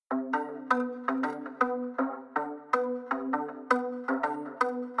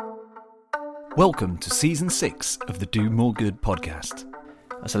Welcome to Season 6 of the Do More Good podcast.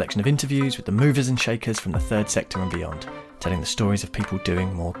 A selection of interviews with the movers and shakers from the third sector and beyond, telling the stories of people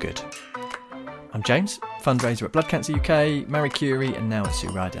doing more good. I'm James, fundraiser at Blood Cancer UK, Marie Curie and now at Sue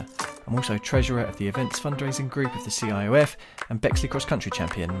Ryder. I'm also treasurer of the events fundraising group of the CIOF and Bexley Cross Country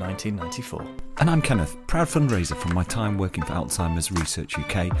Champion 1994. And I'm Kenneth, proud fundraiser from my time working for Alzheimer's Research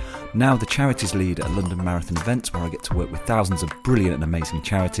UK, now the charities lead at London Marathon events where I get to work with thousands of brilliant and amazing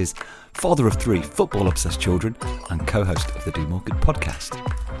charities, father of 3 football-obsessed children and co-host of the Do More Good podcast.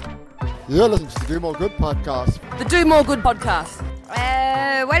 You're listening to the Do More Good podcast. The Do More Good podcast.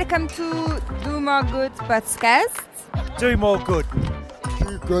 Welcome to Do More Good podcast. Do More Good.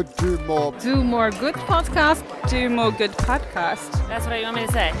 Do good, do more. Do More Good podcast. Do More Good podcast. That's what you want me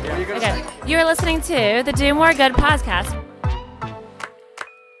to say? Yeah, you're gonna okay. say. You're listening to the Do More Good podcast.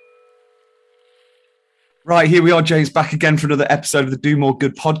 Right, here we are, James, back again for another episode of the Do More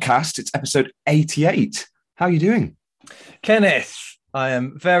Good podcast. It's episode 88. How are you doing? Kenneth, I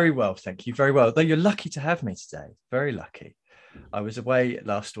am very well, thank you, very well. Though you're lucky to have me today, very lucky. I was away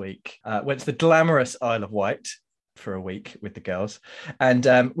last week, went to the glamorous Isle of Wight for a week with the girls, and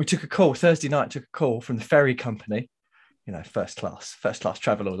we took a call Thursday night, from the ferry company. You know, first class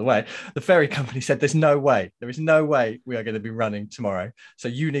travel all the way. The ferry company said there is no way we are going to be running tomorrow, so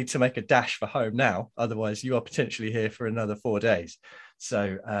you need to make a dash for home now, otherwise you are potentially here for another 4 days.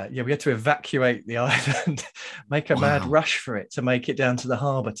 So we had to evacuate the island, make a mad rush for it to make it down to the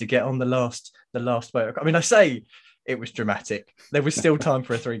harbour to get on the last boat. I mean, I say it was dramatic. There was still time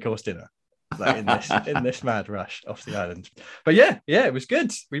for a 3-course dinner, like in this mad rush off the island. But yeah, it was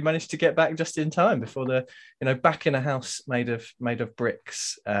good. We managed to get back just in time before back in a house made of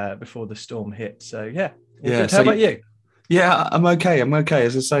bricks before the storm hit. So yeah. Good. How about you? Yeah, I'm okay.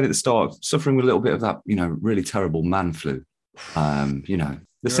 As I said at the start, suffering with a little bit of that, really terrible man flu. The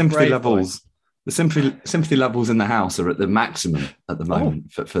sympathy levels. The sympathy levels in the house are at the maximum at the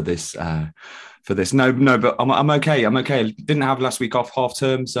moment for this. No, but I'm okay. I'm okay. Didn't have last week off, half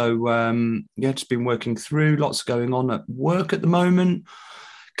term, so just been working through. Lots going on at work at the moment.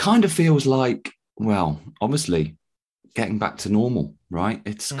 Kind of feels like, well, obviously, getting back to normal, right?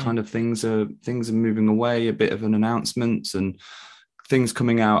 It's kind of things are moving away. A bit of an announcements and things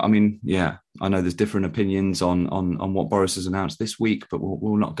coming out. I mean, yeah, I know there's different opinions on what Boris has announced this week, but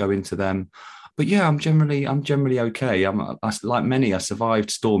we'll not go into them. But yeah, I'm generally okay. Like many, I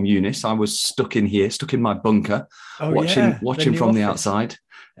survived Storm Eunice. I was stuck in my bunker, watching from the outside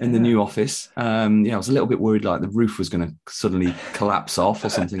in the new office. I was a little bit worried like the roof was going to suddenly collapse off or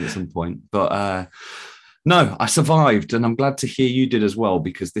something at some point. But no, I survived, and I'm glad to hear you did as well,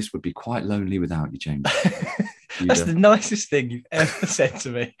 because this would be quite lonely without you, James. That's the nicest thing you've ever said to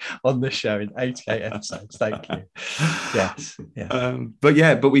me on the show in 88 episodes. Thank you. Yes. Yeah.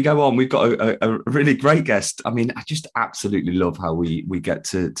 But we go on. We've got a really great guest. I mean, I just absolutely love how we get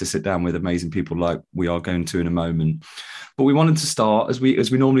to sit down with amazing people like we are going to in a moment. But we wanted to start, as we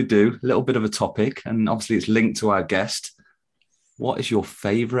normally do, a little bit of a topic, and obviously it's linked to our guest. What is your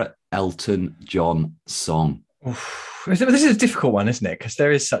favourite Elton John song? This is a difficult one, isn't it? Because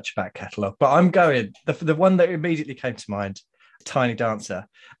there is such a back catalogue. But I'm going, the one that immediately came to mind, Tiny Dancer.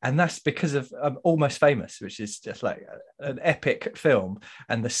 And that's because of Almost Famous, which is just like an epic film.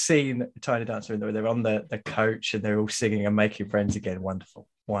 And the scene, Tiny Dancer, they're on the coach and they're all singing and making friends again.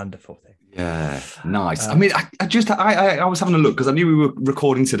 Wonderful thing. Yeah, nice. I mean, I was having a look because I knew we were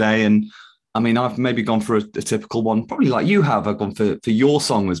recording today, and I mean, I've maybe gone for a typical one, probably like you have. I've gone for your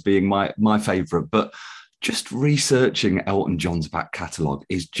song as being my favourite, but just researching Elton John's back catalogue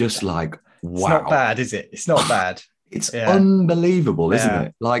is just like, wow. It's not bad, is it? It's not bad. It's unbelievable, isn't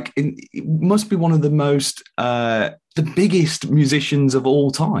it? Like, it must be one of the most, the biggest musicians of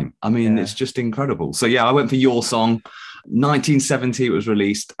all time. I mean, it's just incredible. So yeah, I went for your song. 1970 it was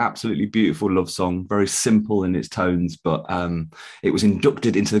released. Absolutely beautiful love song. Very simple in its tones, but it was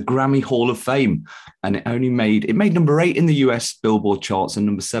inducted into the Grammy Hall of Fame, and it made number 8 in the US Billboard charts and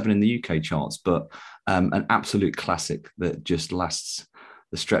number 7 in the UK charts. But an absolute classic that just lasts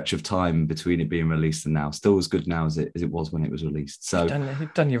the stretch of time between it being released and now. Still as good now as it was when it was released. So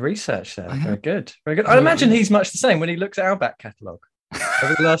you've done your research there. Very good. I imagine he's much the same when he looks at our back catalogue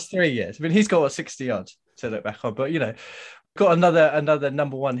over the last 3 years. I mean, he's got 60 odd to look back on, but got another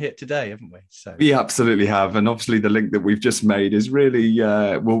number 1 hit today, haven't we? So we absolutely have, and obviously the link that we've just made is really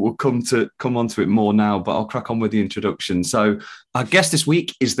we'll come onto it more now, but I'll crack on with the introduction. So Our guest this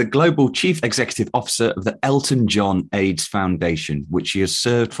week is the Global Chief Executive Officer of the Elton John AIDS Foundation, which she has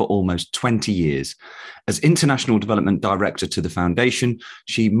served for almost 20 years. As International Development Director to the foundation,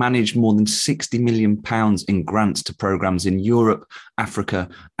 she managed more than £60 million in grants to programmes in Europe, Africa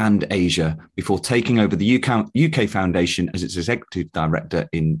and Asia before taking over the UK Foundation as its Executive Director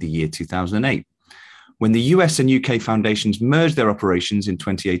in the year 2008. When the US and UK foundations merged their operations in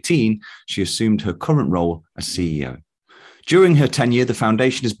 2018, she assumed her current role as CEO. During her tenure, the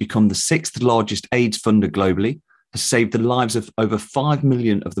foundation has become the sixth largest AIDS funder globally, has saved the lives of over 5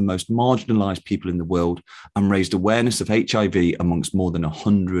 million of the most marginalised people in the world, and raised awareness of HIV amongst more than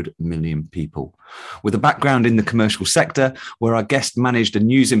 100 million people. With a background in the commercial sector, where our guest managed a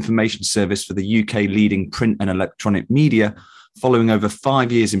news information service for the UK leading print and electronic media, following over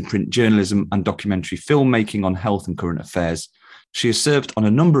 5 years in print journalism and documentary filmmaking on health and current affairs, she has served on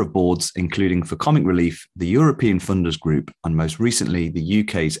a number of boards, including for Comic Relief, the European Funders Group, and most recently, the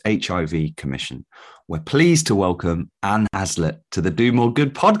UK's HIV Commission. We're pleased to welcome Anne Aslett to the Do More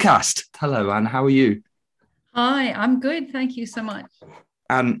Good podcast. Hello, Anne. How are you? Hi, I'm good. Thank you so much.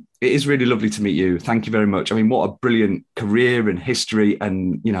 Anne, it is really lovely to meet you. Thank you very much. I mean, what a brilliant career and history.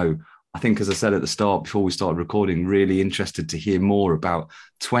 And, you know, I think, as I said at the start, before we started recording, really interested to hear more about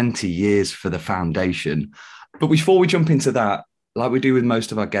 20 years for the foundation. But before we jump into that, like we do with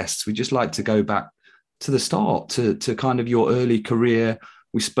most of our guests, we just like to go back to the start, to kind of your early career.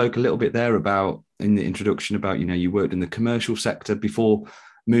 We spoke a little bit there about, in the introduction, about, you know, you worked in the commercial sector before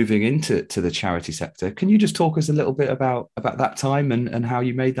moving into the charity sector. Can you just talk us a little bit about that time and how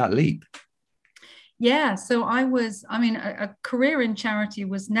you made that leap? Yeah, so a career in charity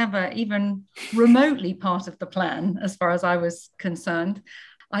was never even remotely part of the plan as far as I was concerned.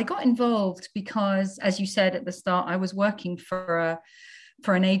 I got involved because, as you said at the start, I was working for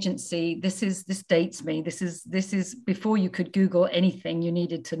an agency. This dates me. This is before you could Google anything you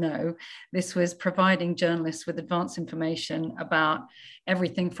needed to know. This was providing journalists with advanced information about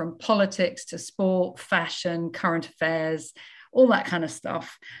everything from politics to sport, fashion, current affairs, all that kind of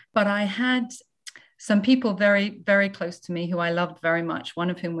stuff. But I had some people very, very close to me who I loved very much. One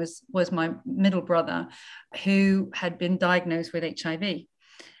of whom was my middle brother, who had been diagnosed with HIV.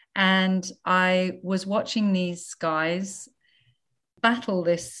 And I was watching these guys battle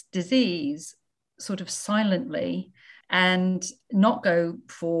this disease sort of silently and not go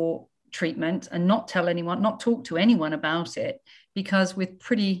for treatment and not tell anyone, not talk to anyone about it, because with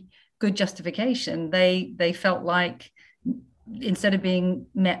pretty good justification, they felt like instead of being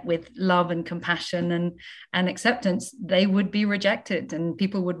met with love and compassion and acceptance, they would be rejected and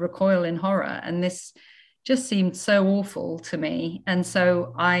people would recoil in horror. And this just seemed so awful to me. And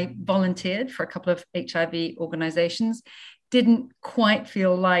so I volunteered for a couple of HIV organizations, didn't quite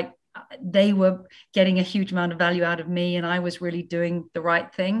feel like they were getting a huge amount of value out of me and I was really doing the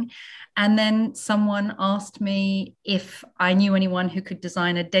right thing. And then someone asked me if I knew anyone who could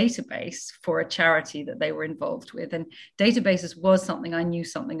design a database for a charity that they were involved with. And databases was something I knew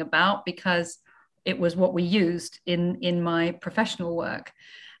something about because it was what we used in my professional work.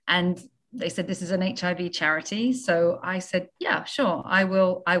 And they said, this is an HIV charity. So I said, yeah, sure. I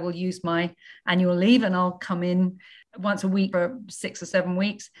will use my annual leave and I'll come in once a week for 6 or 7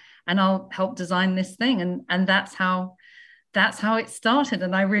 weeks and I'll help design this thing. And that's how it started.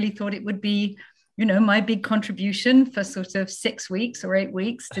 And I really thought it would be, you know, my big contribution for sort of 6 weeks or 8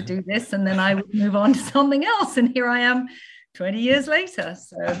 weeks to do this. And then I would move on to something else. And here I am 20 years later.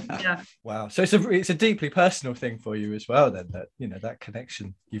 So, yeah. Wow. So it's a deeply personal thing for you as well, then, that, you know, that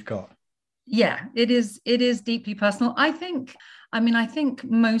connection you've got. Yeah, it is deeply personal. I think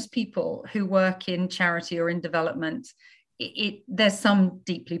most people who work in charity or in development, there's some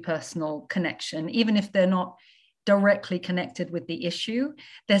deeply personal connection, even if they're not directly connected with the issue.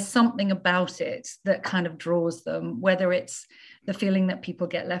 There's something about it that kind of draws them, whether it's the feeling that people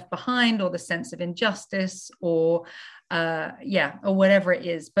get left behind or the sense of injustice or whatever it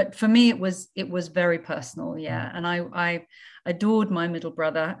is. But for me, it was very personal. Yeah. And I adored my middle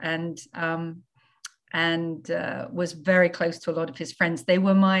brother and was very close to a lot of his friends. They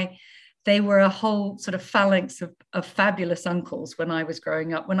were a whole sort of phalanx of fabulous uncles when I was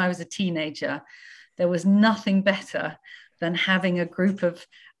growing up. When I was a teenager, there was nothing better than having a group of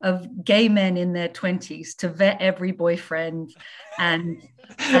gay men in their 20s to vet every boyfriend and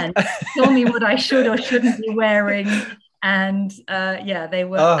tell me what I should or shouldn't be wearing. And they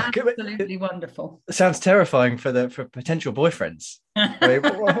were absolutely wonderful. It sounds terrifying for potential boyfriends. I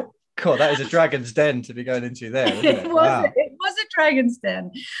mean, God, that is a dragon's den to be going into there, isn't it? It was a dragon's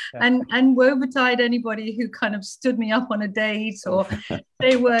den. Yeah. And woe betide anybody who kind of stood me up on a date, or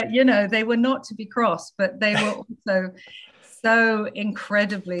they were not to be crossed, but they were also so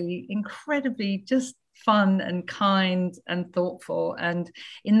incredibly just fun and kind and thoughtful. And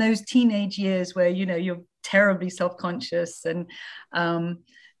in those teenage years where, you're terribly self-conscious and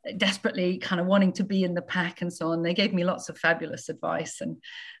desperately kind of wanting to be in the pack and so on, they gave me lots of fabulous advice and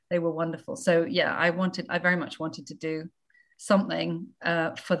they were wonderful. So yeah, I very much wanted to do something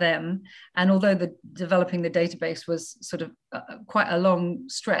for them. And although developing the database was sort of quite a long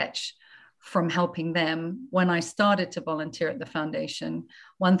stretch from helping them, when I started to volunteer at the foundation,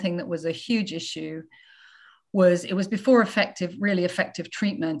 one thing that was a huge issue was it was before really effective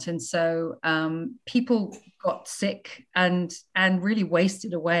treatment. And so people got sick and really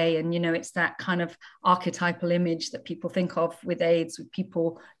wasted away. And, it's that kind of archetypal image that people think of with AIDS, with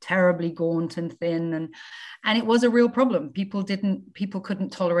people terribly gaunt and thin. And it was a real problem. People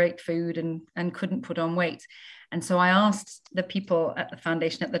couldn't tolerate food and couldn't put on weight. And so I asked the people at the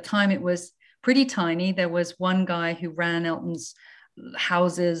foundation, at the time it was pretty tiny. There was one guy who ran Elton's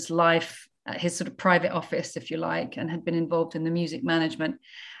houses, life, his sort of private office, if you like, and had been involved in the music management,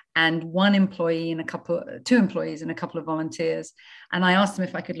 and two employees and a couple of volunteers. And I asked them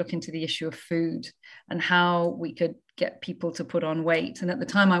if I could look into the issue of food and how we could get people to put on weight. And at the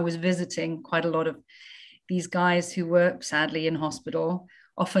time I was visiting quite a lot of these guys who were sadly in hospital,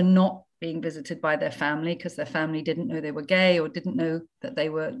 often not being visited by their family because their family didn't know they were gay or didn't know that they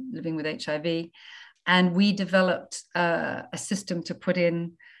were living with HIV. And we developed a system to put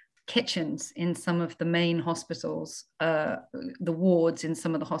in kitchens in some of the main hospitals, the wards in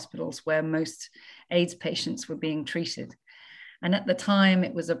some of the hospitals where most AIDS patients were being treated. And at the time,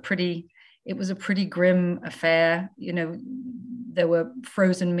 it was a pretty grim affair. There were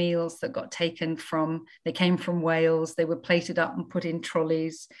frozen meals that got they came from Wales. They were plated up and put in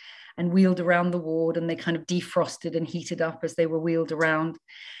trolleys and wheeled around the ward, and they kind of defrosted and heated up as they were wheeled around.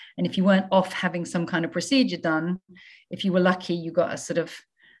 And if you weren't off having some kind of procedure done, if you were lucky, you got a sort of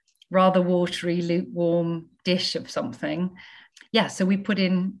rather watery, lukewarm dish of something. Yeah, so we put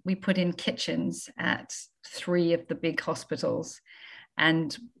in kitchens at 3 of the big hospitals,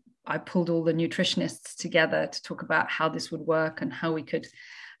 and I pulled all the nutritionists together to talk about how this would work and how we could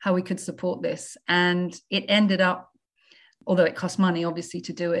support this. And it ended up, although it cost money, obviously,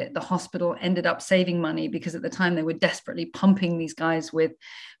 to do it, the hospital ended up saving money because at the time they were desperately pumping these guys with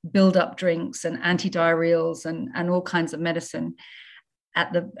build-up drinks and antidiarrheals and all kinds of medicine.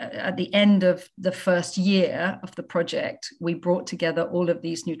 At the end of the first year of the project, we brought together all of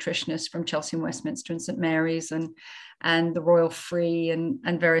these nutritionists from Chelsea and Westminster and St Mary's and the Royal Free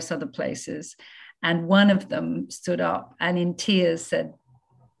and various other places. And one of them stood up and in tears said,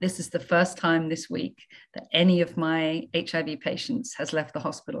 "This is the first time this week that any of my HIV patients has left the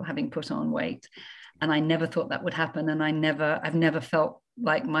hospital having put on weight. And I never thought that would happen. And I've never felt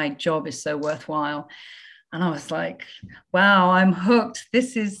like my job is so worthwhile." And I was like, wow, I'm hooked.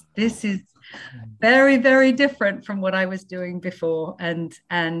 This is very, very different from what I was doing before. And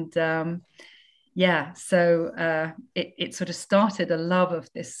so it sort of started a love of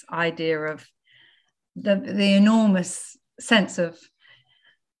this idea of the enormous sense of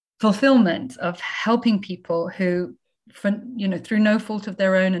fulfillment of helping people who, through no fault of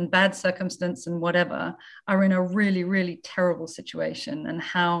their own and bad circumstance and whatever, are in a really, really terrible situation. And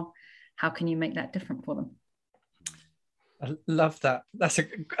how can you make that different for them? I love that. That's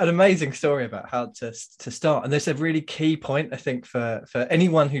an amazing story about how to start. And there's a really key point, I think, for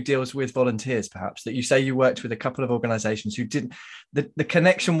anyone who deals with volunteers, perhaps, that you say you worked with a couple of organizations who didn't, the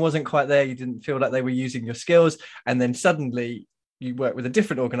connection wasn't quite there. You didn't feel like they were using your skills. And then suddenly you work with a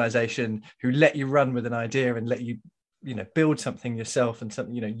different organization who let you run with an idea and let you, build something yourself and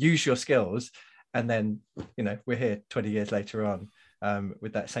something, use your skills. And then, we're here 20 years later on.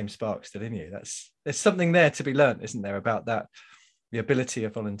 With that same spark still in you. There's something there to be learned, isn't there, about that, the ability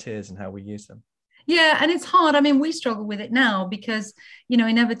of volunteers and how we use them. Yeah, and it's hard. I mean, we struggle with it now because,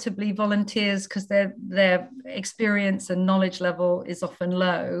 inevitably volunteers, because their experience and knowledge level is often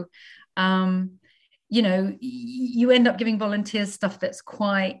low. You end up giving volunteers stuff that's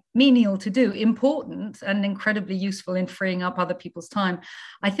quite menial to do, important and incredibly useful in freeing up other people's time.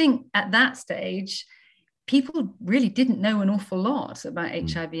 I think at that stage, people really didn't know an awful lot about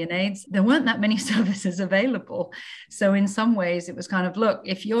HIV and AIDS. There weren't that many services available. So in some ways it was kind of, look,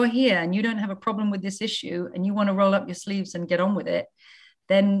 if you're here and you don't have a problem with this issue and you want to roll up your sleeves and get on with it,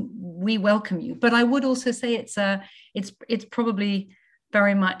 then we welcome you. But I would also say it's probably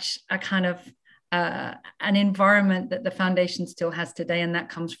very much a kind of an environment that the foundation still has today. And that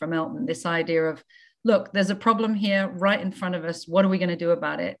comes from Elton, this idea of look, there's a problem here right in front of us. What are we going to do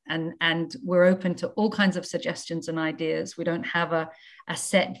about it? And we're open to all kinds of suggestions and ideas. We don't have a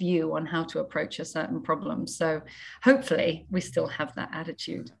set view on how to approach a certain problem. So hopefully we still have that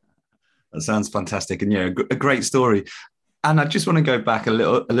attitude. That sounds fantastic. And yeah, a great story. And I just want to go back a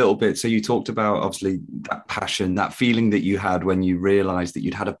little bit. So you talked about obviously that passion, that feeling that you had when you realized that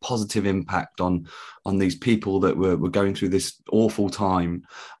you'd had a positive impact on these people that were going through this awful time.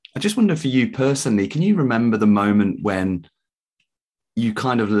 I just wonder for you personally, can you remember the moment when you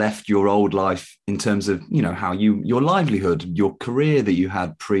kind of left your old life in terms of, you know, how your livelihood, your career that you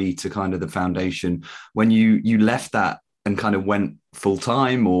had pre to kind of the foundation, when you left that and kind of went full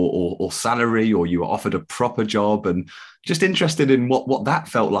time or salary, or you were offered a proper job, and just interested in what that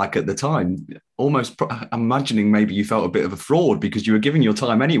felt like at the time? Almost imagining maybe you felt a bit of a fraud because you were giving your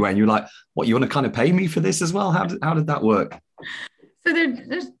time anyway, and you're like, what, you want to kind of pay me for this as well? How did that work? So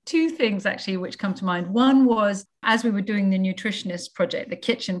there's two things actually which come to mind. One was, as we were doing the nutritionist project, the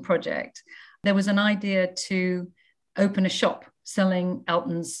kitchen project, there was an idea to open a shop selling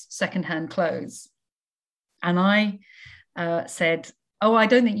Elton's secondhand clothes. And I said, oh, I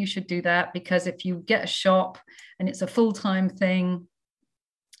don't think you should do that, because if you get a shop and it's a full-time thing,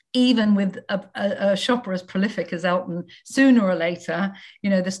 even with a shopper as prolific as Elton, sooner or later,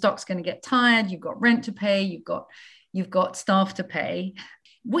 you know, the stock's going to get tired. You've got rent to pay. You've got staff to pay.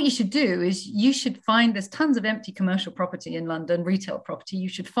 What you should do is you should find, there's tons of empty commercial property in London, retail property. You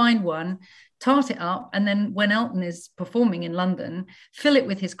should find one, tart it up, and then when Elton is performing in London, fill it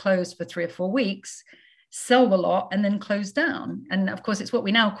with his clothes for 3 or 4 weeks, sell the lot, and then close down. And of course, it's what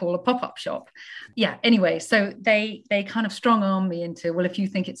we now call a pop-up shop. Yeah, anyway, so they kind of strong arm me into, well, if you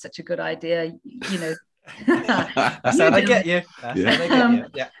think it's such a good idea, you know, that's how they get you. That's how they get you.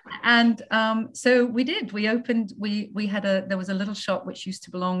 Yeah. And so we did. We opened. There was a little shop which used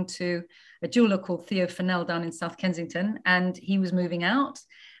to belong to a jeweler called Theo Fennell down in South Kensington, and he was moving out.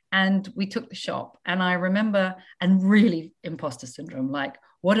 And we took the shop. And I remember, and really imposter syndrome, like,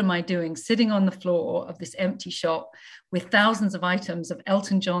 what am I doing? Sitting on the floor of this empty shop with thousands of items of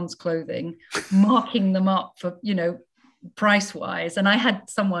Elton John's clothing, marking them up for, you know, price wise. And I had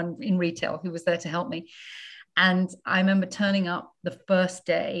someone in retail who was there to help me. And I remember turning up the first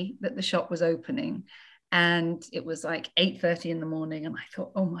day that the shop was opening, and it was like 8:30 in the morning. And I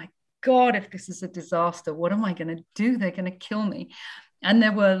thought, oh my God, if this is a disaster, what am I going to do? They're going to kill me. And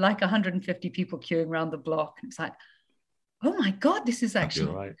there were like 150 people queuing around the block. And it's like, oh my God, this is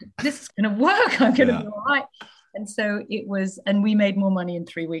actually, right. This is going to work. I'm going to be all right. And so it was, and we made more money in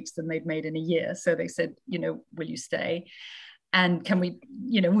 3 weeks than they'd made in a year. So they said, you know, will you stay? And can we,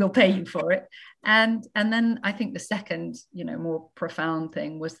 you know, we'll pay you for it. And then I think the second, you know, more profound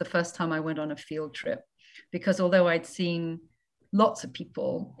thing was the first time I went on a field trip, because although I'd seen lots of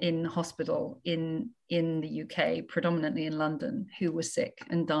people in hospital in the UK, predominantly in London, who were sick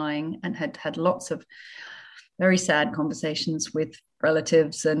and dying and had had lots of very sad conversations with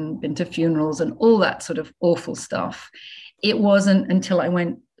relatives and been to funerals and all that sort of awful stuff. It wasn't until I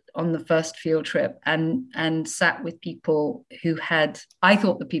went on the first field trip and sat with people who had, I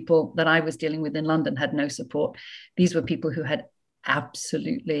thought the people that I was dealing with in London had no support. These were people who had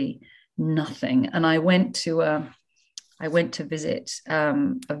absolutely nothing. And I went to visit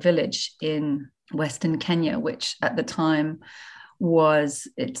a village in Western Kenya, which at the time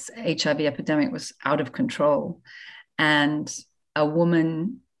its HIV epidemic was out of control. And a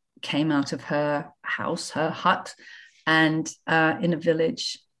woman came out of her house, her hut, and in a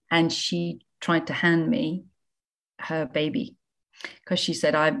village, and she tried to hand me her baby, because she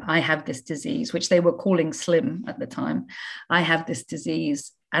said, I have this disease, which they were calling Slim at the time. I have this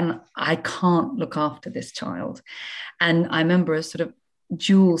disease and I can't look after this child. And I remember a sort of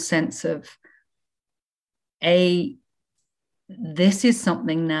dual sense of, this is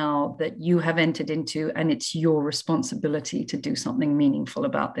something now that you have entered into, and it's your responsibility to do something meaningful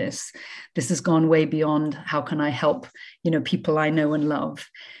about this. This has gone way beyond how can I help, you know, people I know and love.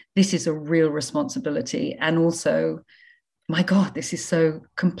 This is a real responsibility. And also, my God, this is so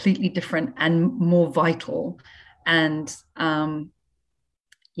completely different and more vital and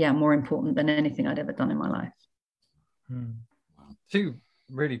more important than anything I'd ever done in my life. Two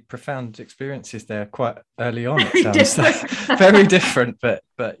really profound experiences there quite early on. It sounds very different, but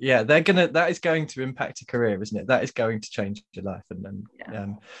yeah, that is going to impact a career, isn't it? That is going to change your life.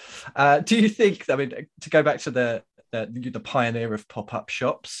 And do you think, I mean, to go back to the the pioneer of pop-up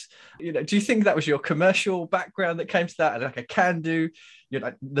shops. Do you think that was your commercial background that came to that, and like a can-do,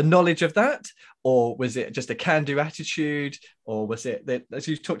 the knowledge of that, or was it just a can-do attitude, or was it that, as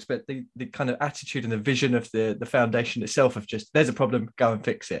you talked about, the kind of attitude and the vision of the foundation itself of just, there's a problem, go and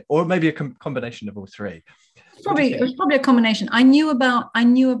fix it, or maybe a combination of all three? It was probably a combination. I knew about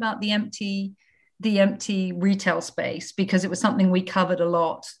the empty retail space because it was something we covered a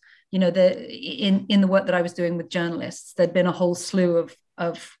lot. In the work that I was doing with journalists, there'd been a whole slew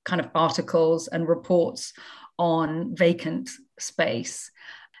of kind of articles and reports on vacant space.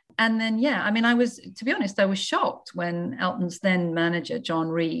 And then, to be honest, I was shocked when Elton's then manager, John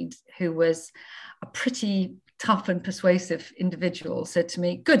Reed, who was a pretty tough and persuasive individual, said to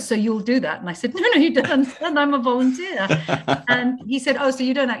me, "Good, so you'll do that." And I said, no, you don't understand, I'm a volunteer. And he said, "Oh, so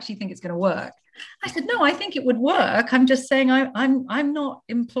you don't actually think it's going to work?" I said, "No, I think it would work. I'm just saying I'm not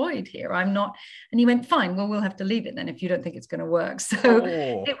employed here. I'm not." And he went, "Fine, well, we'll have to leave it then if you don't think it's going to work." So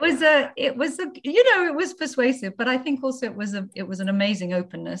it was persuasive, but I think also it was an amazing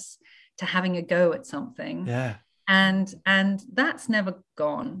openness to having a go at something. Yeah. And that's never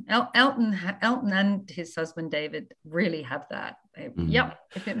gone. Elton and his husband David really have that. Yep,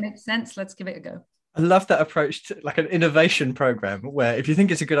 if it makes sense, let's give it a go. I love that approach to like an innovation program where if you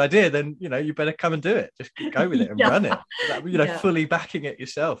think it's a good idea, then you better come and do it. Just go with it and run it. Fully backing it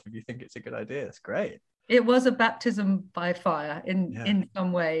yourself if you think it's a good idea. That's great. It was a baptism by fire in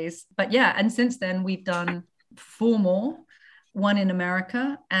some ways, but and since then we've done 4 more. 1 in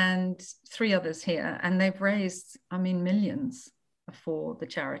America and 3 others here. And they've raised, millions for the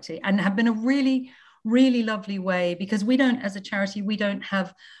charity, and have been a really, really lovely way, because as a charity, we don't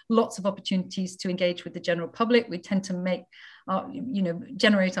have lots of opportunities to engage with the general public. We tend to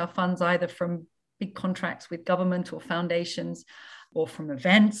generate our funds either from big contracts with government or foundations, or from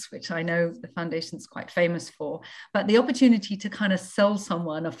events, which I know the foundation's quite famous for. But the opportunity to kind of sell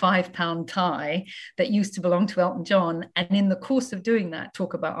someone a £5 tie that used to belong to Elton John, and in the course of doing that,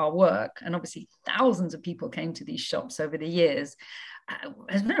 talk about our work, and obviously thousands of people came to these shops over the years,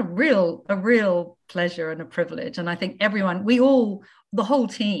 has been a real pleasure and a privilege. And I think the whole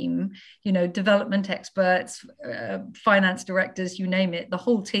team, development experts, finance directors, you name it, the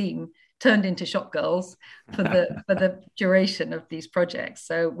whole team turned into shop girls for the duration of these projects.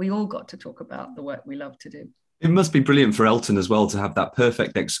 So we all got to talk about the work we love to do. It must be brilliant for Elton as well to have that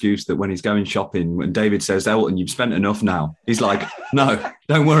perfect excuse that when he's going shopping, when David says, "Elton, you've spent enough now," he's like, "No,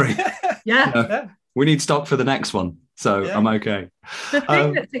 don't worry. We need stock for the next one. So I'm okay." The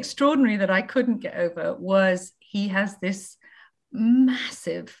thing that's extraordinary that I couldn't get over was he has this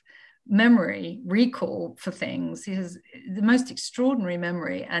massive recall for things. He has the most extraordinary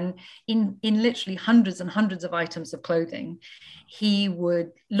memory, and in literally hundreds and hundreds of items of clothing, he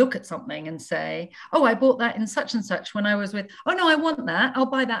would look at something and say, "Oh, I bought that in such and such when I was with, oh no, I want that, I'll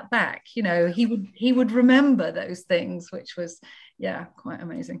buy that back." He would remember those things, which was quite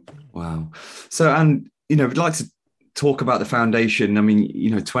amazing. Wow. So, and we'd like to talk about the foundation.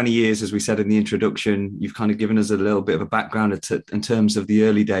 20 years, as we said in the introduction, you've kind of given us a little bit of a background in terms of the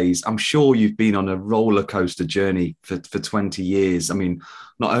early days. I'm sure you've been on a roller coaster journey for 20 years.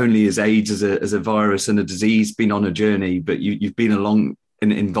 Not only is AIDS as a virus and a disease been on a journey, but you've been along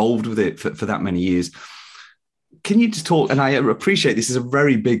and involved with it for that many years. Can you just talk, and I appreciate this is a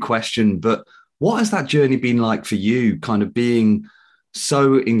very big question, but what has that journey been like for you, kind of being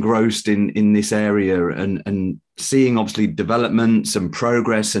so engrossed in this area and seeing obviously developments and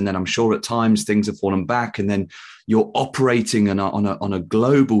progress, and then I'm sure at times things have fallen back, and then you're operating on a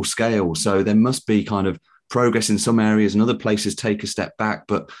global scale, so there must be kind of progress in some areas and other places take a step back.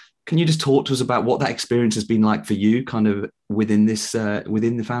 But can you just talk to us about what that experience has been like for you, kind of within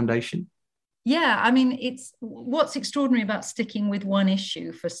the foundation? It's what's extraordinary about sticking with one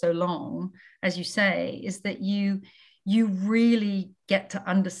issue for so long, as you say, is that you really get to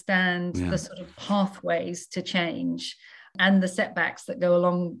understand the sort of pathways to change and the setbacks that go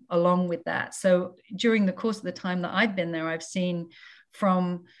along with that. So during the course of the time that I've been there, I've seen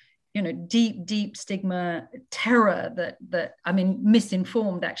from deep stigma, terror that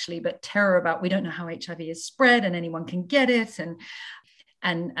misinformed actually, but terror about we don't know how HIV is spread and anyone can get it,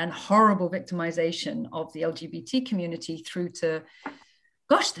 and horrible victimization of the LGBT community, through to,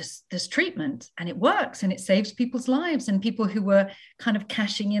 gosh, there's treatment and it works and it saves people's lives, and people who were kind of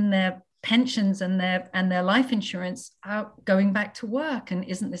cashing in their pensions and their life insurance are going back to work. And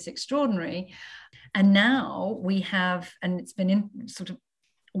isn't this extraordinary? And now we have, and it's been sort of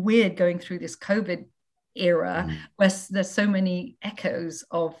weird going through this COVID era where there's so many echoes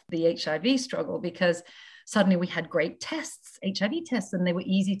of the HIV struggle, because suddenly we had great tests, HIV tests, and they were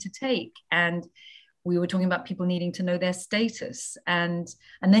easy to take. And We were talking about people needing to know their status. And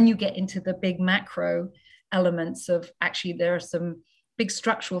then you get into the big macro elements of actually there are some big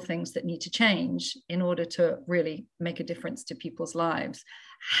structural things that need to change in order to really make a difference to people's lives,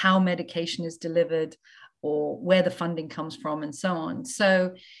 how medication is delivered or where the funding comes from and so on.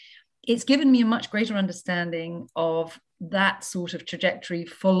 So it's given me a much greater understanding of that sort of trajectory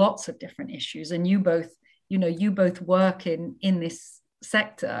for lots of different issues. And you both work in this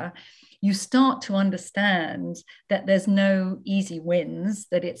sector. You start to understand that there's no easy wins,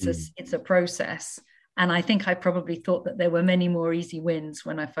 that it's a process. And I think I probably thought that there were many more easy wins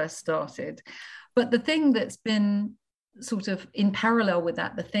when I first started. But the thing that's been sort of in parallel with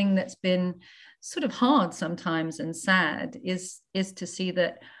that, the thing that's been sort of hard sometimes and sad is to see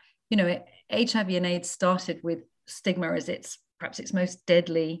that, HIV and AIDS started with stigma as perhaps its most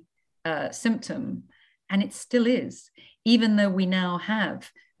deadly symptom. And it still is, even though we now have,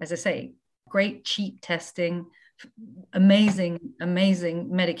 as I say, great cheap testing, amazing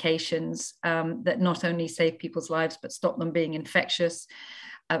medications that not only save people's lives, but stop them being infectious.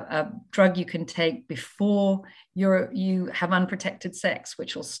 A drug you can take before you have unprotected sex,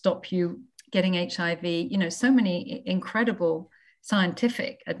 which will stop you getting HIV. So many incredible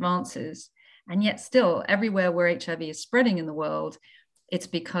scientific advances. And yet still, everywhere where HIV is spreading in the world, it's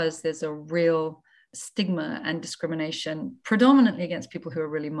because there's a real stigma and discrimination, predominantly against people who are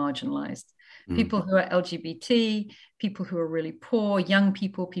really marginalized. People who are LGBT, people who are really poor, young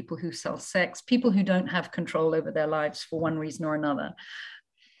people, people who sell sex, people who don't have control over their lives for one reason or another.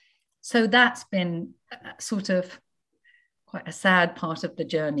 So that's been sort of quite a sad part of the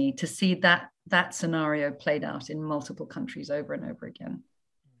journey, to see that scenario played out in multiple countries over and over again.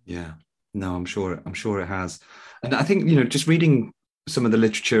 Yeah, no, I'm sure it has. And I think, just reading some of the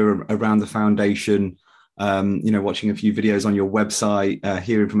literature around the foundation, watching a few videos on your website,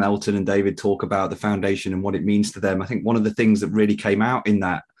 hearing from Elton and David talk about the foundation and what it means to them. I think one of the things that really came out in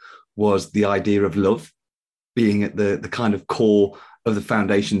that was the idea of love being at the kind of core of the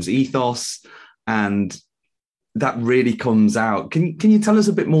foundation's ethos. And that really comes out. Can you tell us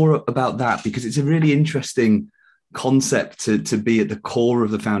a bit more about that? Because it's a really interesting concept to be at the core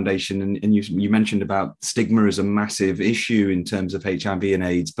of the foundation. And you mentioned about stigma as a massive issue in terms of HIV and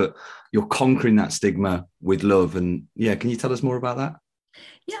AIDS, but you're conquering that stigma with love. And can you tell us more about that?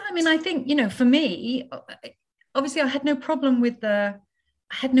 Yeah, I mean, I think, for me, obviously I had no problem with the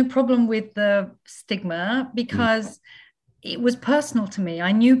stigma because it was personal to me.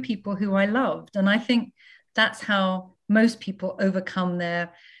 I knew people who I loved. And I think that's how most people overcome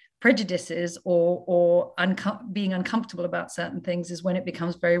their prejudices or being uncomfortable about certain things, is when it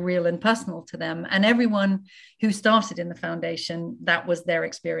becomes very real and personal to them. And everyone who started in the foundation, that was their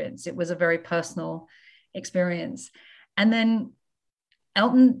experience. It was a very personal experience. And then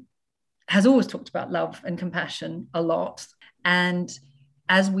Elton has always talked about love and compassion a lot. And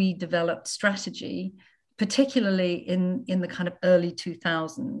as we developed strategy, particularly in the kind of early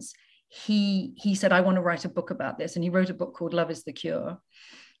 2000s, he said, I want to write a book about this. And he wrote a book called Love is the Cure.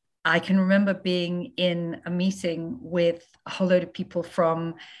 I can remember being in a meeting with a whole load of people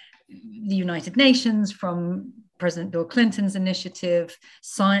from the United Nations, from President Bill Clinton's initiative,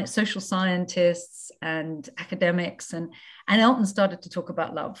 social scientists and academics. And Elton started to talk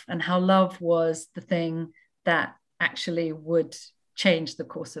about love and how love was the thing that actually would change the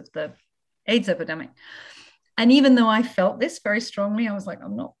course of the AIDS epidemic. And even though I felt this very strongly, I was like,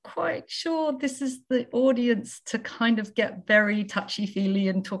 I'm not quite sure this is the audience to kind of get very touchy-feely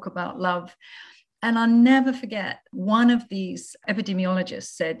and talk about love. And I'll never forget, one of these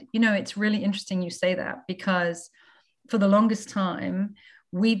epidemiologists said, it's really interesting you say that, because for the longest time,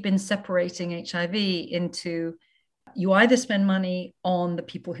 we've been separating HIV into, you either spend money on the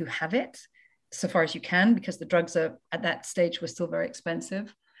people who have it, so far as you can, because the drugs are at that stage were still very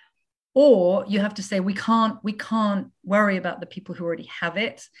expensive. Or you have to say, we can't worry about the people who already have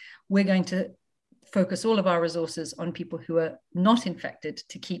it. We're going to focus all of our resources on people who are not infected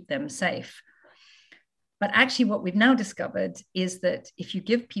to keep them safe. But actually what we've now discovered is that if you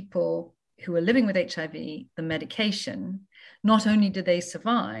give people who are living with HIV the medication, not only do they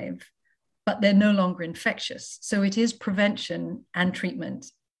survive, but they're no longer infectious. So it is prevention and treatment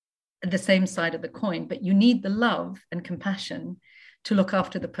at the same side of the coin, but you need the love and compassion to look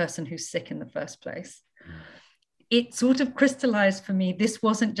after the person who's sick in the first place. It sort of crystallized for me, this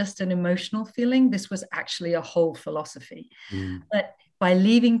wasn't just an emotional feeling, this was actually a whole philosophy. But by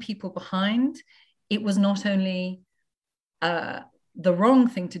leaving people behind, it was not only the wrong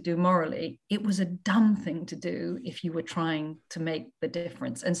thing to do morally, it was a dumb thing to do if you were trying to make the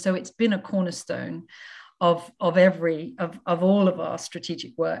difference. And so it's been a cornerstone of all of our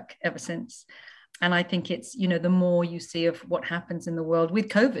strategic work ever since. And I think it's, the more you see of what happens in the world with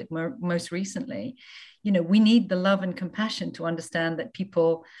COVID most recently, we need the love and compassion to understand that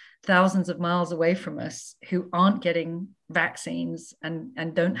people thousands of miles away from us who aren't getting vaccines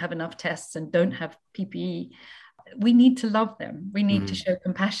and don't have enough tests and don't have PPE, we need to love them. We need to show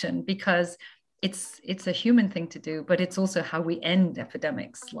compassion, because it's a human thing to do, but it's also how we end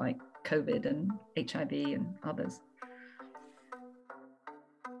epidemics like COVID and HIV and others.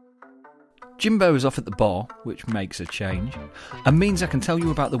 Jimbo is off at the bar, which makes a change, and means I can tell you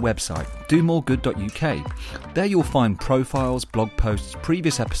about the website, domoregood.uk. There you'll find profiles, blog posts,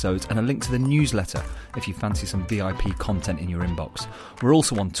 previous episodes, and a link to the newsletter if you fancy some VIP content in your inbox. We're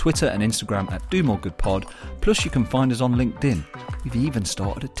also on Twitter and Instagram at domoregoodpod, plus you can find us on LinkedIn. We've even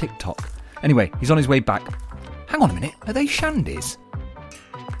started a TikTok. Anyway, he's on his way back. Hang on a minute, are they shandies?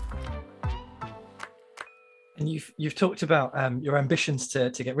 And you've talked about your ambitions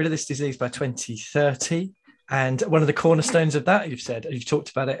to get rid of this disease by 2030. And one of the cornerstones of that, you've talked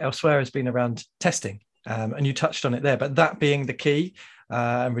about it elsewhere, has been around testing. And you touched on it there, but that being the key,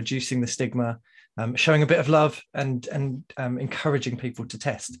 and reducing the stigma, showing a bit of love and encouraging people to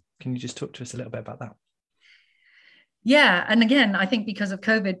test. Can you just talk to us a little bit about that? Yeah. And again, I think because of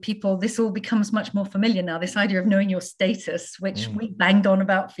COVID, this all becomes much more familiar now, this idea of knowing your status, which we banged on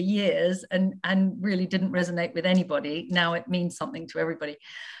about for years and really didn't resonate with anybody. Now it means something to everybody.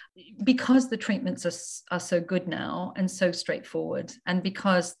 Because the treatments are so good now and so straightforward, and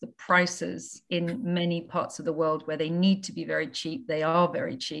because the prices in many parts of the world where they need to be very cheap, they are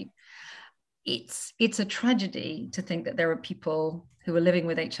very cheap. It's a tragedy to think that there are people who are living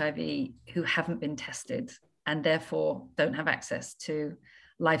with HIV who haven't been tested and therefore don't have access to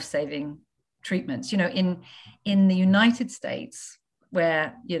life-saving treatments. In the United States,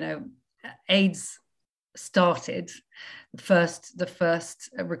 where AIDS started, the first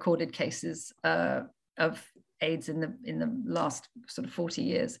recorded cases of AIDS in the last sort of 40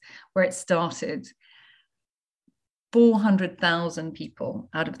 years, where it started, 400,000 people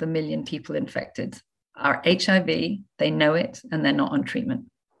out of the million people infected are HIV. They know it, and they're not on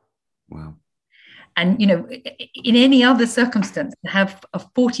treatment. Wow. And, in any other circumstance, to have a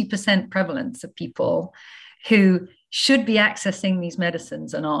 40% prevalence of people who should be accessing these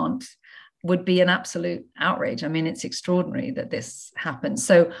medicines and aren't would be an absolute outrage. I mean, it's extraordinary that this happens.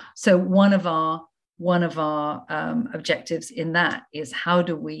 So one of our objectives in that is how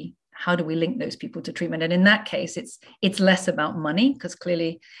do we link those people to treatment? And in that case, it's less about money, because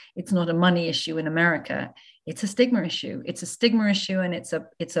clearly it's not a money issue in America. It's a stigma issue. It's a stigma issue, and it's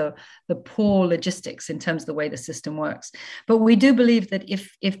the poor logistics in terms of the way the system works. But we do believe that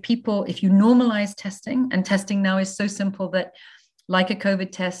if you normalize testing, and testing now is so simple that, like a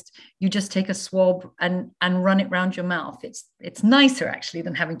COVID test, you just take a swab and run it around your mouth. It's nicer actually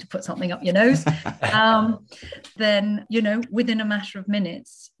than having to put something up your nose. Then, within a matter of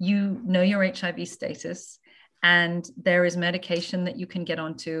minutes, your HIV status, and there is medication that you can get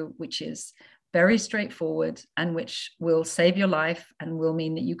onto, which is very straightforward and which will save your life and will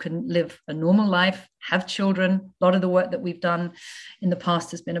mean that you can live a normal life, have children. A lot of the work that we've done in the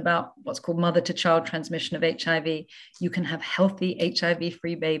past has been about what's called mother-to-child transmission of HIV. You can have healthy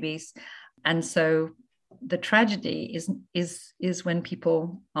HIV-free babies. And so the tragedy is when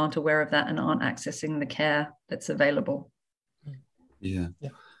people aren't aware of that and aren't accessing the care that's available. Yeah.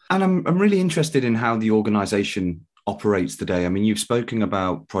 And I'm really interested in how the organization operates today. I mean, you've spoken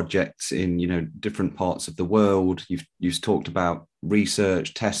about projects in, different parts of the world. You've talked about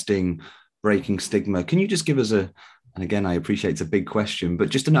research, testing, breaking stigma. Can you just give us and again, I appreciate it's a big question, but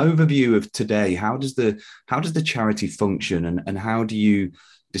just an overview of today? How does the charity function, and how do you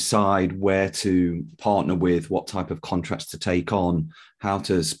decide where to partner with, what type of contracts to take on, how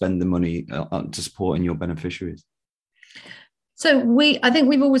to spend the money to supporting your beneficiaries? So I think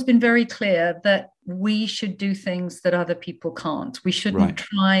we've always been very clear that we should do things that other people can't. We shouldn't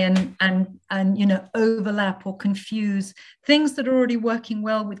try and overlap or confuse things that are already working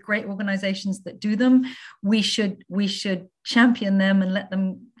well with great organizations that do them. We should champion them and let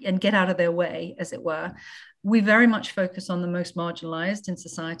them and get out of their way, as it were. We very much focus on the most marginalized in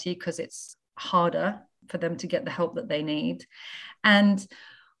society because it's harder for them to get the help that they need. And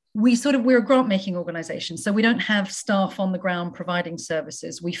we're a grant-making organization, so we don't have staff on the ground providing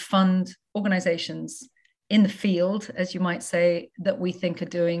services. We fund organizations in the field, as you might say, that we think are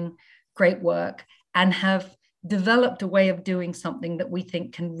doing great work and have developed a way of doing something that we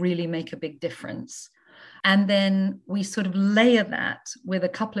think can really make a big difference. And then we sort of layer that with a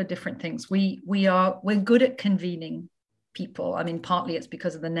couple of different things. We're good at convening people. I mean, partly it's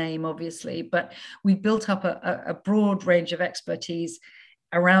because of the name, obviously, but we've built up a broad range of expertise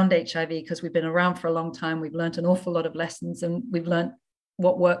around HIV, because we've been around for a long time. We've learned an awful lot of lessons, and we've learned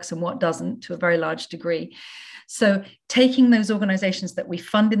what works and what doesn't to a very large degree. So taking those organizations that we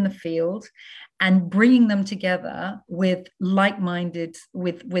fund in the field and bringing them together with like-minded,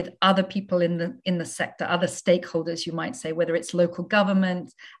 with other people in the sector, other stakeholders, you might say, whether it's local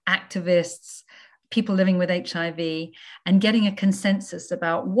government, activists, people living with HIV, and getting a consensus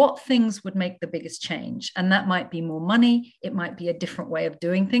about what things would make the biggest change. And that might be more money. It might be a different way of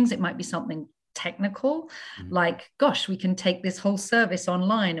doing things. It might be something technical, like, gosh, we can take this whole service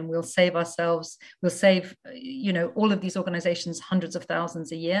online and we'll save, all of these organizations hundreds of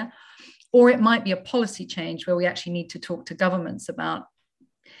thousands a year. Or it might be a policy change where we actually need to talk to governments about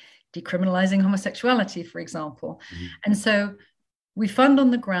decriminalizing homosexuality, for example. And so we fund on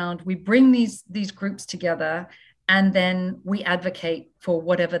the ground, we bring these groups together, and then we advocate for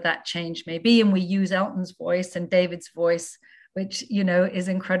whatever that change may be. And we use Elton's voice and David's voice, which, is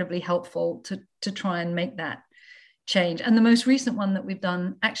incredibly helpful to try and make that change. And the most recent one that we've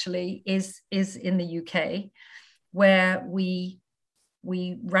done actually is in the UK, where we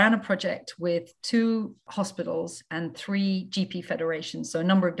ran a project with 2 hospitals and 3 GP federations, so a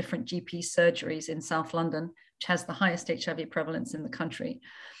number of different GP surgeries in South London, which has the highest HIV prevalence in the country,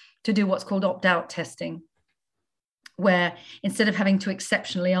 to do what's called opt-out testing, where instead of having to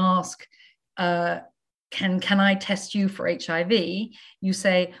exceptionally ask, can I test you for HIV? You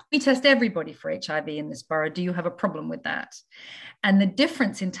say, we test everybody for HIV in this borough. Do you have a problem with that? And the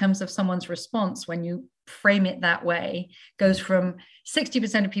difference in terms of someone's response when you frame it that way goes from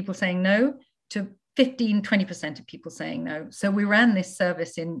 60% of people saying no to 20% of people saying no. So we ran this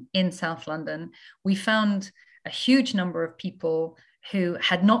service in South London. We found a huge number of people who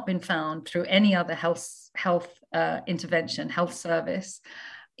had not been found through any other health intervention, health service.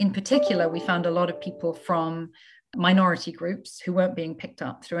 In particular, we found a lot of people from minority groups who weren't being picked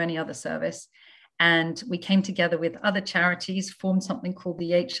up through any other service. And we came together with other charities, formed something called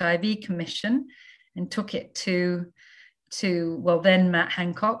the HIV Commission, and took it to then Matt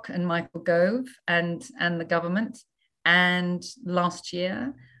Hancock and Michael Gove and the government. And last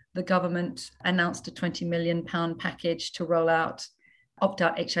year, the government announced a £20 million package to roll out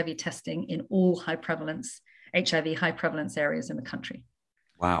opt-out HIV testing in all HIV high prevalence areas in the country.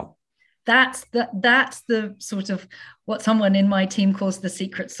 Wow. That's the sort of what someone in my team calls the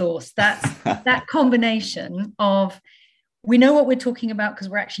secret sauce. That's that combination of, we know what we're talking about because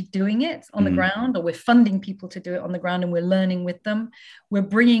we're actually doing it on the ground, or we're funding people to do it on the ground, and we're learning with them. We're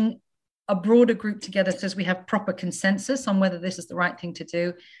bringing a broader group together so we have proper consensus on whether this is the right thing to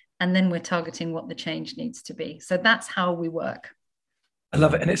do. And then we're targeting what the change needs to be. So that's how we work. I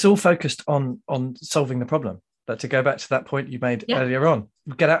love it. And it's all focused on solving the problem. But to go back to that point you made earlier on,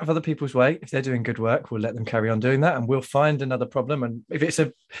 we'll get out of other people's way. If they're doing good work, we'll let them carry on doing that, and we'll find another problem. And if it's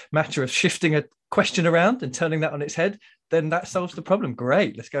a matter of shifting a question around and turning that on its head, then that solves the problem.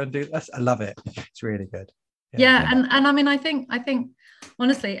 Great. Let's go and do that. I love it. It's really good. Yeah. And I mean, I think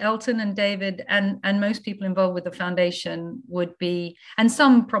honestly, Elton and David and most people involved with the foundation would be, and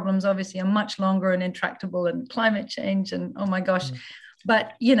some problems obviously are much longer and intractable, and climate change and oh my gosh.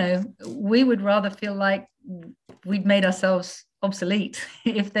 But, we would rather feel like we'd made ourselves obsolete.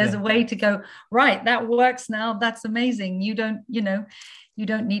 If there's a way to go, right, that works now, that's amazing. You don't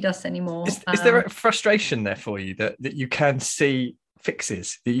need us anymore. Is there a frustration there for you that you can see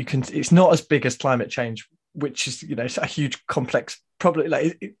fixes, that you can, it's not as big as climate change, which is, it's a huge complex problem.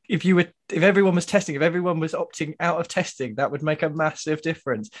 Like if everyone was testing, if everyone was opting out of testing, that would make a massive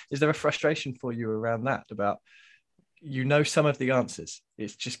difference. Is there a frustration for you around that, about, some of the answers,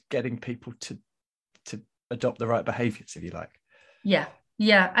 it's just getting people to adopt the right behaviors, if you like? Yeah.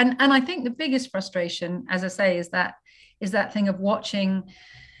 And I think the biggest frustration, as I say, is that thing of watching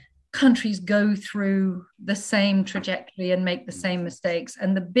countries go through the same trajectory and make the same mistakes.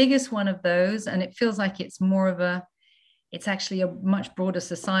 And the biggest one of those, and it feels like it's actually a much broader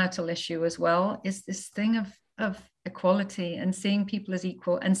societal issue as well, is this thing of equality and seeing people as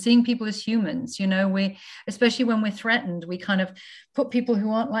equal and seeing people as humans. We, especially when we're threatened, we kind of put people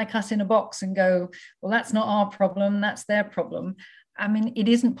who aren't like us in a box and go, well, that's not our problem, that's their problem. I mean, it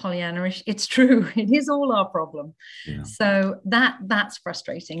isn't Pollyannaish. It's true. It is all our problem. Yeah. So that's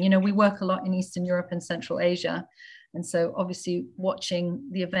frustrating. We work a lot in Eastern Europe and Central Asia. And so obviously watching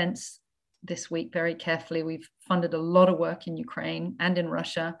the events this week very carefully, we've funded a lot of work in Ukraine and in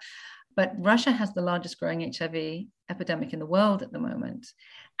Russia. But Russia has the largest growing HIV epidemic in the world at the moment.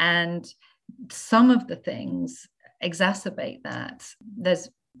 And some of the things exacerbate that. There's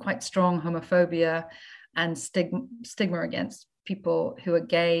quite strong homophobia and stigma against people who are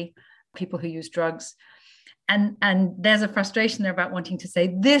gay, people who use drugs. and there's a frustration there about wanting to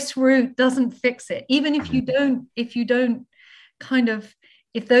say this route doesn't fix it, even if you don't kind of,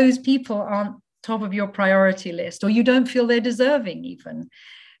 if those people aren't top of your priority list, or you don't feel they're deserving even.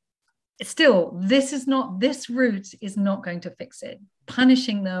 Still, this route is not going to fix it.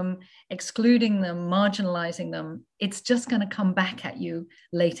 Punishing them, excluding them, marginalizing them, it's just going to come back at you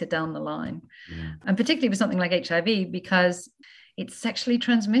later down the line. And particularly with something like HIV, because it's sexually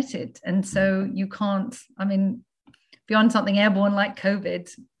transmitted. And so you can't, I mean, beyond something airborne like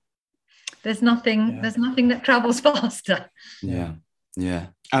COVID, there's nothing that travels faster. Yeah.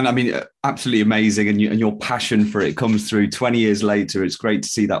 And I mean, absolutely amazing. And your passion for it comes through 20 years later. It's great to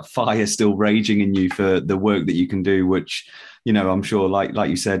see that fire still raging in you for the work that you can do, which, you know, I'm sure, like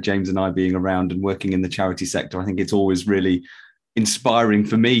you said, James and I being around and working in the charity sector, I think it's always really inspiring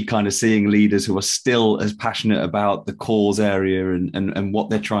for me, kind of seeing leaders who are still as passionate about the cause area and what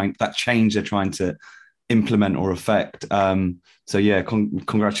they're trying, that change they're trying to implement or affect. So yeah,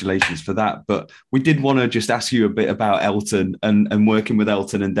 congratulations for that. But we did want to just ask you a bit about Elton and working with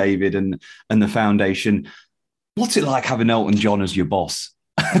Elton and David and the foundation. What's it like having Elton John as your boss?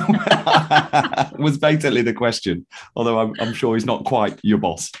 Was basically the question. Although I'm sure he's not quite your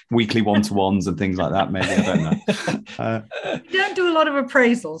boss. Weekly one-to-ones and things like that, maybe. I don't know. You don't do a lot of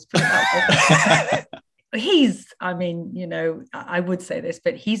appraisals, put it that way. I mean, you know, I would say this,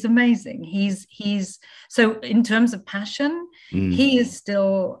 but he's amazing. He's so in terms of passion, he is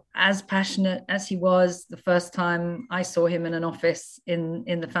still as passionate as he was the first time I saw him in an office in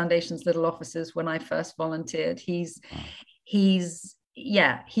the foundation's little offices when I first volunteered. He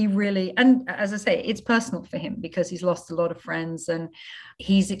really, and as I say, it's personal for him because he's lost a lot of friends, and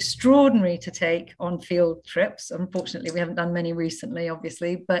he's extraordinary to take on field trips. Unfortunately, we haven't done many recently,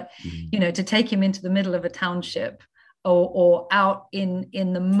 obviously, but you know, to take him into the middle of a township or out in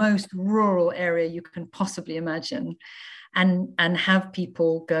the most rural area you can possibly imagine, and have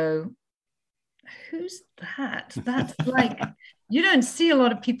people go, who's that? That's like, you don't see a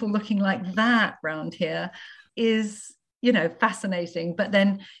lot of people looking like that around here, is, you know, fascinating. But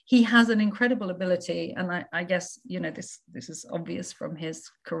then he has an incredible ability, and I guess, you know, this is obvious from his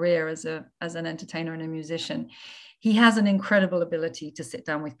career as an entertainer and a musician. He has an incredible ability to sit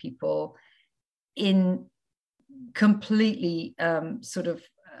down with people in completely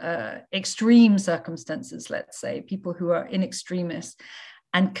extreme circumstances, let's say, people who are in extremis,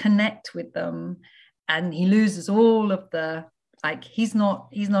 and connect with them. And he loses all of the, like, he's not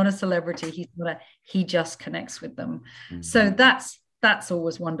a celebrity. He just connects with them. So that's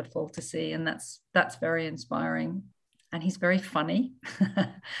always wonderful to see. And that's very inspiring. And he's very funny.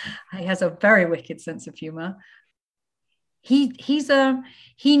 He has a very wicked sense of humor. He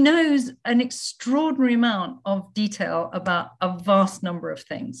knows an extraordinary amount of detail about a vast number of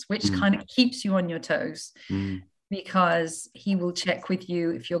things, which kind of keeps you on your toes, because he will check with you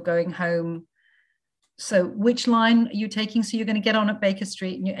if you're going home. So which line are you taking? So you're going to get on at Baker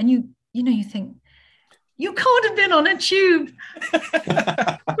Street, and you think, you can't have been on a tube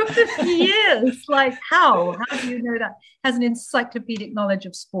for 50 years. Like, how do you know that? Has an encyclopedic knowledge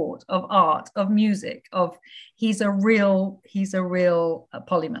of sport, of art, of music, he's a real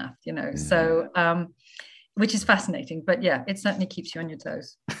polymath, you know. So which is fascinating. But yeah, it certainly keeps you on your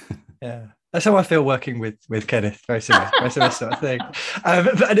toes. Yeah. That's how I feel working with Kenneth. Very similar sort of thing.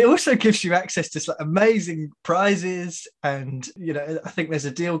 And it also gives you access to amazing prizes. And, you know, I think there's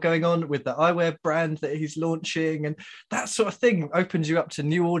a deal going on with the eyewear brand that he's launching, and that sort of thing opens you up to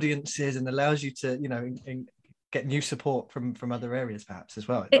new audiences and allows you to, you know, get new support from other areas perhaps as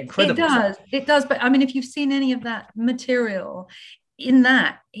well. Incredible. It does. But I mean, if you've seen any of that material, in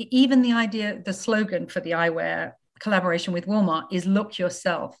that, even the slogan for the eyewear collaboration with Walmart is "Look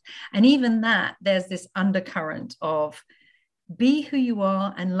Yourself," and even that, there's this undercurrent of be who you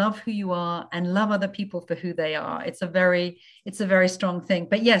are and love who you are and love other people for who they are. It's a very strong thing.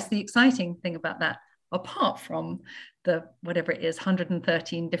 But yes, the exciting thing about that, apart from the whatever it is,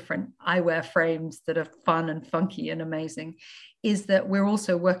 113 different eyewear frames that are fun and funky and amazing, is that we're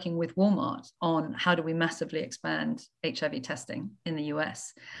also working with Walmart on how do we massively expand HIV testing in the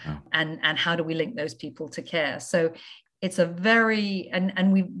US, and how do we link those people to care. So it's a very,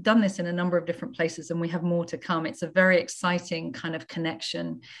 and we've done this in a number of different places, and we have more to come. It's a very exciting kind of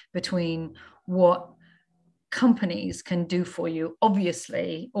connection between what companies can do for you.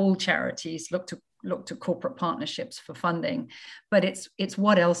 Obviously, all charities look to corporate partnerships for funding, but it's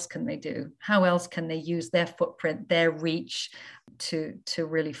what else can they do? How else can they use their footprint, their reach to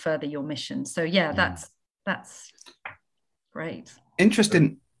really further your mission? So yeah, that's great.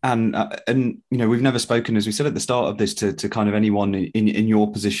 Interesting. And you know, we've never spoken, as we said at the start of this, to kind of anyone in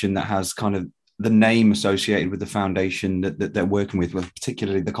your position that has kind of the name associated with the foundation that they're working with,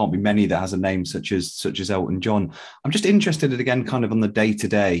 particularly there can't be many that has a name such as Elton John. I'm just interested again, kind of on the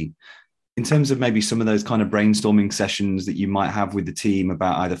day-to-day, in terms of maybe some of those kind of brainstorming sessions that you might have with the team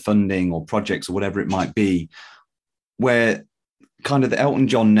about either funding or projects or whatever it might be, where kind of the Elton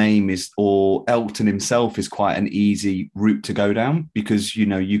John name is, or Elton himself is quite an easy route to go down, because, you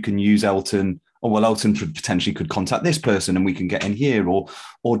know, you can use Elton, or well, Elton potentially could contact this person and we can get in here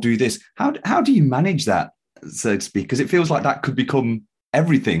or do this. How do you manage that, so to speak? Because it feels like that could become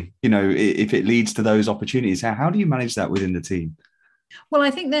everything, you know, if it leads to those opportunities. How do you manage that within the team? Well,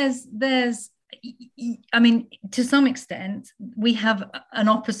 I think I mean, to some extent, we have an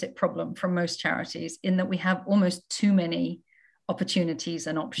opposite problem from most charities in that we have almost too many opportunities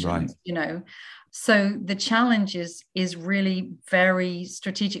and options, right. You know. So the challenge is really very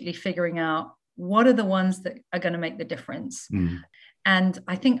strategically figuring out what are the ones that are going to make the difference. And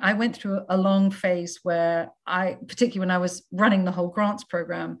I think I went through a long phase where particularly when I was running the whole grants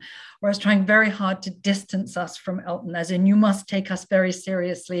program, where I was trying very hard to distance us from Elton, as in, you must take us very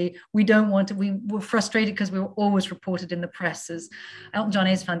seriously. We were frustrated because we were always reported in the press as Elton John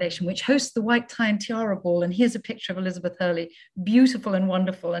AIDS Foundation, which hosts the White Tie and Tiara Ball. And here's a picture of Elizabeth Hurley, beautiful and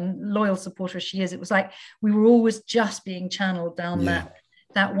wonderful and loyal supporter as she is. It was like we were always just being channeled down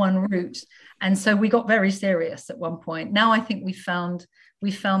that one route. And so we got very serious at one point. Now I think we found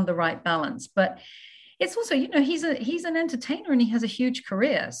the right balance. But it's also, you know, he's an entertainer and he has a huge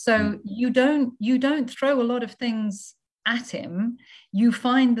career. So you don't throw a lot of things at him. You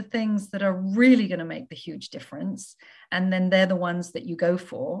find the things that are really going to make the huge difference, and then they're the ones that you go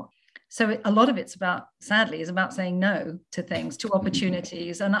for. So a lot of it's about saying no to things, to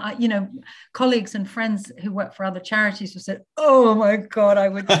opportunities. And I, you know, colleagues and friends who work for other charities have said, "Oh my God, I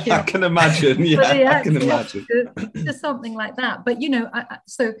would kill." I can imagine. Yeah, I can imagine. To something like that. But, you know,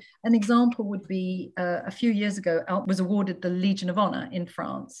 so an example would be a few years ago, Elton was awarded the Legion of Honor in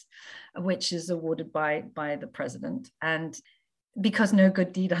France, which is awarded by the president. And because no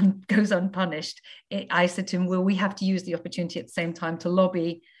good deed goes unpunished, I said to him, well, we have to use the opportunity at the same time to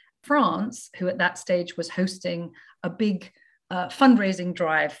lobby France, who at that stage was hosting a big fundraising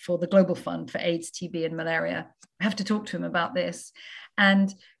drive for the Global Fund for AIDS, TB, and malaria. I have to talk to him about this.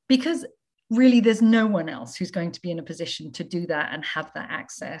 And because really there's no one else who's going to be in a position to do that and have that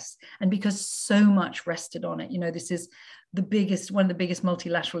access, and because so much rested on it, you know, this is one of the biggest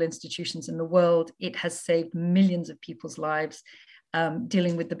multilateral institutions in the world. It has saved millions of people's lives,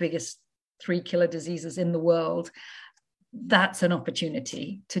 dealing with the biggest 3 killer diseases in the world. That's an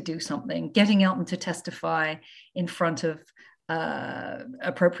opportunity to do something. Getting Elton to testify in front of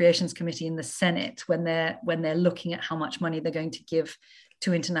Appropriations Committee in the Senate when they're looking at how much money they're going to give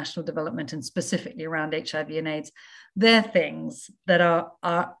to international development, and specifically around HIV and AIDS, they're things that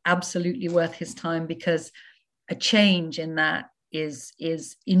are absolutely worth his time, because a change in that is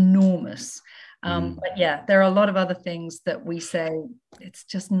enormous. But yeah, there are a lot of other things that we say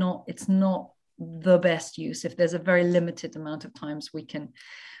it's not the best use. If there's a very limited amount of times we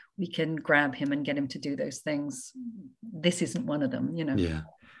can grab him and get him to do those things, this isn't one of them, you know. Yeah,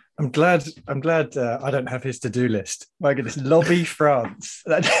 I'm glad I don't have his to-do list. My goodness, lobby France.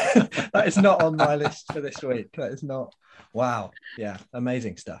 That is not on my list for this week. That is not. Wow. Yeah,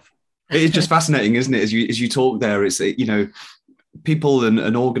 amazing stuff. It is just fascinating, isn't it? As you talk there, it's, you know, people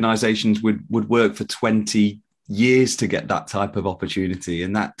and organizations would work for 20 years to get that type of opportunity,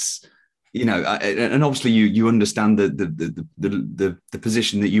 and that's, you know, and obviously you understand the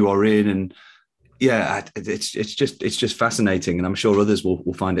position that you are in, and yeah, it's just fascinating, and I'm sure others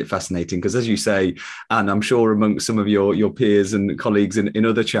will find it fascinating, because, as you say, and I'm sure amongst some of your peers and colleagues in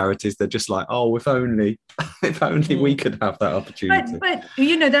other charities, they're just like, oh, if only we could have that opportunity. But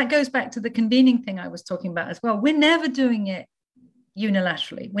you know, that goes back to the convening thing I was talking about as well. We're never doing it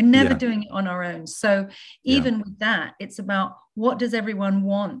unilaterally. We're never doing it on our own. So even with that, it's about, what does everyone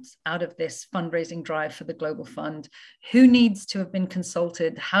want out of this fundraising drive for the Global Fund? Who needs to have been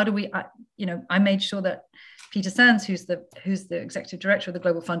consulted? How do we, I made sure that Peter Sands, who's the executive director of the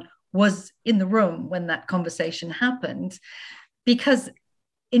Global Fund, was in the room when that conversation happened, because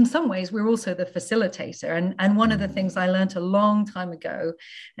in some ways we're also the facilitator. And one of the things I learned a long time ago,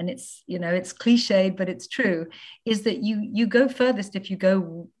 and it's cliched, but it's true, is that you go furthest if you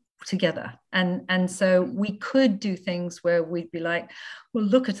go together. And so we could do things where we'd be like, well,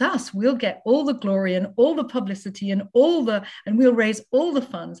 look at us, we'll get all the glory and all the publicity and we'll raise all the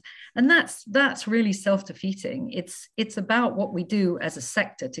funds. And that's really self-defeating. It's about what we do as a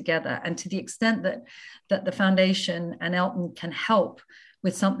sector together. And to the extent that the foundation and Elton can help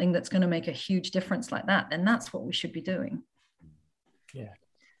with something that's going to make a huge difference like that, then that's what we should be doing. Yeah.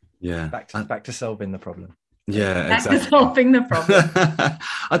 Yeah. Back to solving the problem. Yeah, Back exactly. to solving the problem.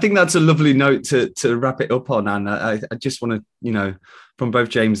 I think that's a lovely note to wrap it up on. And I just want to, from both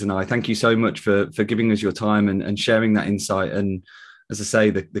James and I, thank you so much for giving us your time and sharing that insight. And as I say,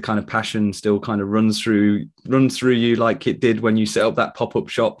 the kind of passion still kind of runs through you like it did when you set up that pop-up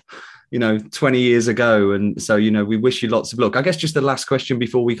shop, 20 years ago. And so, we wish you lots of luck. I guess just the last question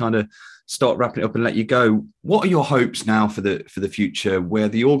before we kind of start wrapping it up and let you go. What are your hopes now for the future, where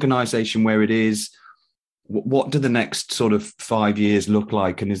the organization, where it is? What do the next sort of 5 years look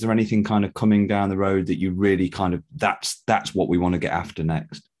like? And is there anything kind of coming down the road that you really kind of, that's what we want to get after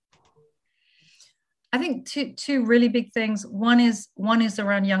next? I think two really big things. One is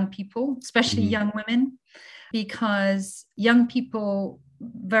around young people, especially young women, because young people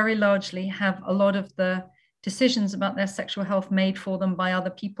very largely have a lot of the decisions about their sexual health made for them by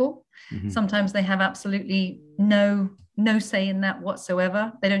other people. Sometimes they have absolutely no say in that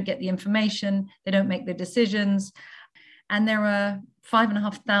whatsoever. They don't get the information, they don't make the decisions. And there are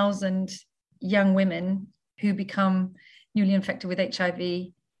 5,500 young women who become newly infected with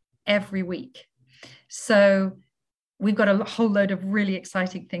HIV every week. So we've got a whole load of really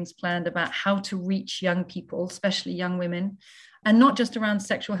exciting things planned about how to reach young people, especially young women, and not just around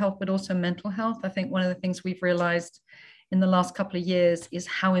sexual health, but also mental health. I think one of the things we've realized in the last couple of years is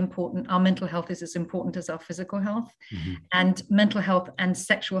how important our mental health is as important as our physical health. And mental health and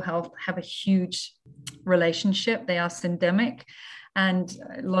sexual health have a huge relationship. They are syndemic. And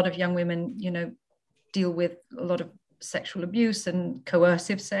a lot of young women, deal with a lot of sexual abuse and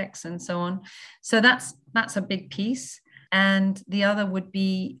coercive sex and so on. So that's a big piece. And the other would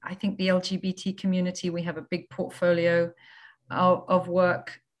be, I think, the LGBT community. We have a big portfolio of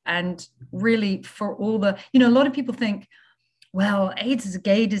work. And really for all the, a lot of people think, well, AIDS is a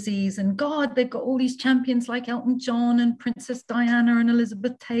gay disease, and God, they've got all these champions like Elton John and Princess Diana and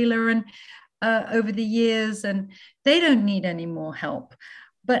Elizabeth Taylor and over the years, and they don't need any more help.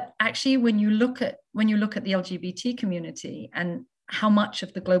 But actually, when you look at the LGBT community and how much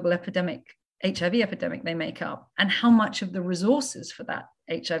of the global HIV epidemic they make up, and how much of the resources for that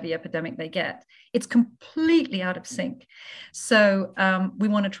HIV epidemic they get, it's completely out of sync. So we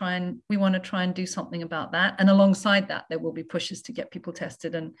want to try and do something about that. And alongside that, there will be pushes to get people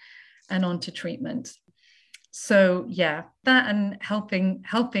tested and onto treatment. So yeah, that and helping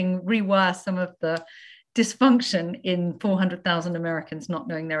rewire some of the dysfunction in 400,000 Americans not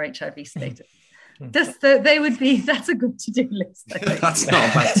knowing their HIV status. That's a good to-do list. That's not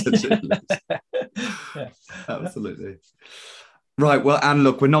a bad to-do list. Absolutely. Right. Well, Anne,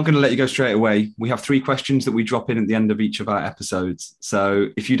 look, we're not going to let you go straight away. We have 3 questions that we drop in at the end of each of our episodes. So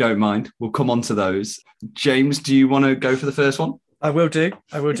if you don't mind, we'll come on to those. James, do you want to go for the first one? I will do.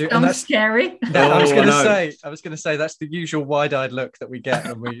 And that's scary. I was going to say that's the usual wide-eyed look that we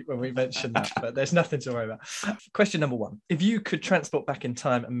get when we mention that, but there's nothing to worry about. Question number 1. If you could transport back in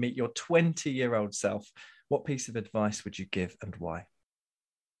time and meet your 20-year-old self, what piece of advice would you give and why?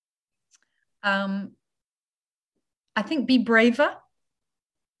 I think be braver,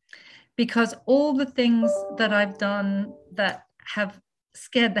 because all the things that I've done that have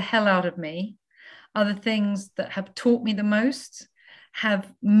scared the hell out of me are the things that have taught me the most,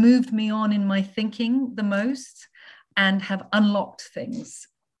 have moved me on in my thinking the most, and have unlocked things.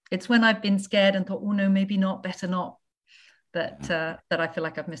 It's when I've been scared and thought, oh no, maybe not, better not, that I feel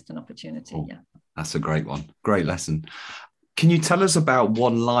like I've missed an opportunity. Oh, yeah. That's a great one. Great lesson. Can you tell us about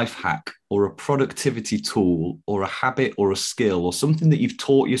one life hack or a productivity tool or a habit or a skill or something that you've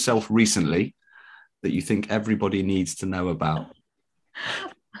taught yourself recently that you think everybody needs to know about?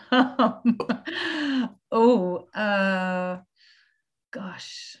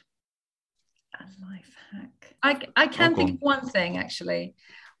 Gosh, a life hack. I can think of one thing actually,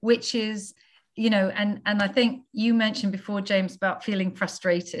 which is, and I think you mentioned before, James, about feeling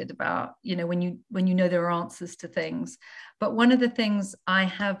frustrated about, when you know there are answers to things. But one of the things I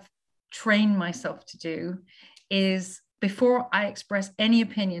have trained myself to do is, before I express any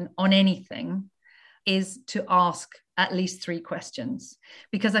opinion on anything, is to ask at least 3 questions.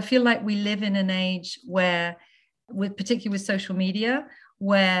 Because I feel like we live in an age where, particularly with social media,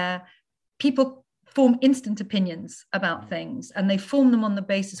 where people form instant opinions about things, and they form them on the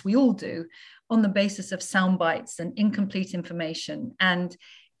basis, we all do, on the basis of sound bites and incomplete information. And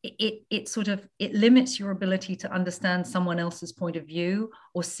it limits your ability to understand someone else's point of view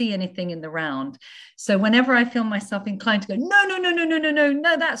or see anything in the round. So whenever I feel myself inclined to go,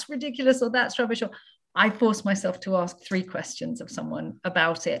 no, that's ridiculous, or that's rubbish, or I force myself to ask 3 questions of someone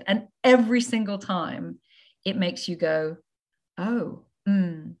about it. And every single time it makes you go, oh,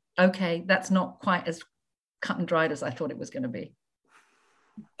 okay, that's not quite as cut and dried as I thought it was going to be.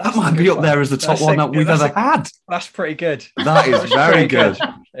 That might be up there as the top one that we've ever had. That's pretty good. That is very good.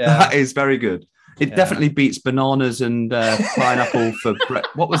 Yeah. That is very good. It definitely beats bananas and pineapple for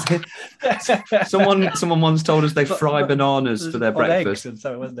breakfast. What was it? Someone once told us they fry bananas for their breakfast. And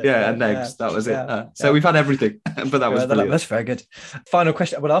so, wasn't it? Yeah, and eggs. That was it. So we've had everything, but that was brilliant. That's very good. Final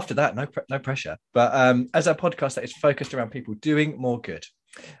question. Well, after that, no pressure. But as a podcast that is focused around people doing more good,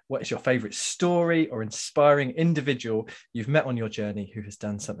 what is your favourite story or inspiring individual you've met on your journey who has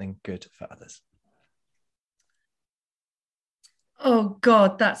done something good for others? Oh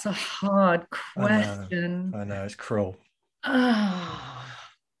God, that's a hard question. I know, it's cruel.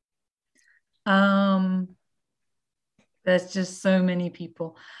 There's just so many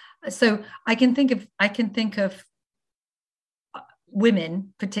people. So I can think of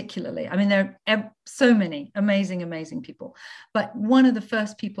women particularly. I mean, there are so many amazing people. But one of the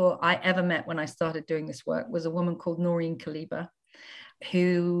first people I ever met when I started doing this work was a woman called Noreen Kaliba,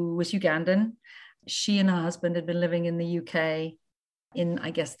 who was Ugandan. She and her husband had been living in the UK in,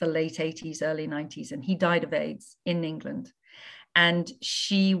 I guess, the late 80s, early 90s, and he died of AIDS in England. And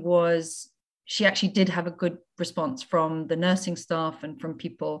she actually did have a good response from the nursing staff and from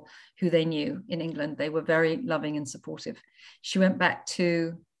people who they knew in England. They were very loving and supportive. She went back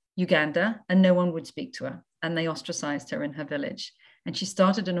to Uganda and no one would speak to her, and they ostracized her in her village. And she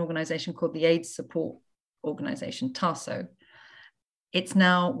started an organization called the AIDS Support Organization, TASO. It's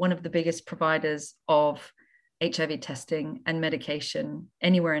now one of the biggest providers of HIV testing and medication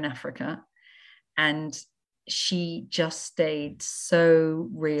anywhere in Africa. And she just stayed so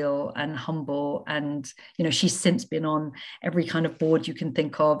real and humble. And, you know, she's since been on every kind of board you can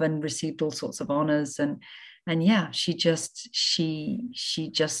think of and received all sorts of honors. And yeah, she just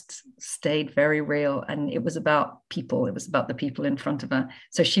stayed very real. And it was about people. It was about the people in front of her.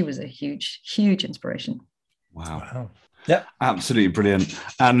 So she was a huge inspiration. Wow. Yeah, absolutely brilliant.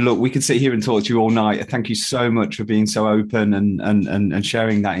 And look, we could sit here and talk to you all night. Thank you so much for being so open and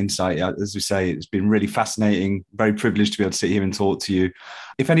sharing that insight. As we say, it's been really fascinating. Very privileged to be able to sit here and talk to you.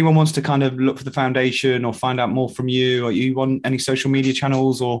 If anyone wants to kind of look for the foundation or find out more from you, are you on any social media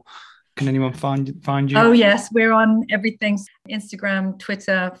channels, or can anyone find you? Oh yes, we're on everything: Instagram,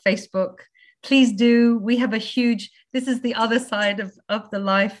 Twitter, Facebook. Please do. We have this is the other side of the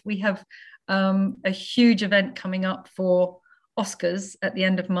life. We have a huge event coming up for Oscars at the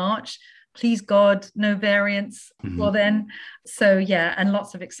end of March. Please God, no variants for then. So yeah, and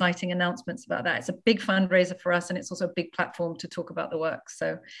lots of exciting announcements about that. It's a big fundraiser for us, and it's also a big platform to talk about the work.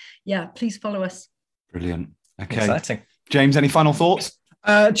 So yeah, please follow us. Brilliant. Okay. Exciting. James, any final thoughts?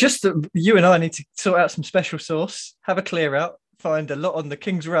 Just that you and I need to sort out some special sauce, have a clear out, find a lot on the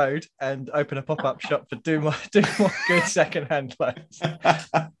King's Road, and open a pop-up shop for do more good second-hand clothes.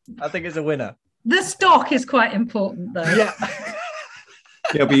 I think it's a winner. The stock is quite important, though. Yeah.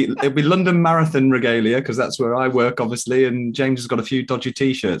 It'll be London Marathon regalia, because that's where I work, obviously, and James has got a few dodgy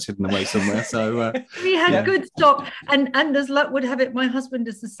T-shirts hidden away somewhere. So we had good stock, and as luck would have it, my husband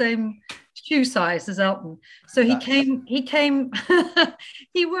is the same shoe size as Elton. So he came.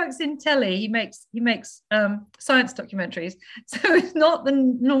 He works in telly. He makes science documentaries. So it's not the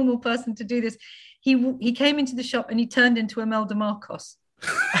normal person to do this. He came into the shop and he turned into Imelda Marcos.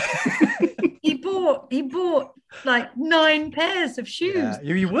 He bought like 9 pairs of shoes.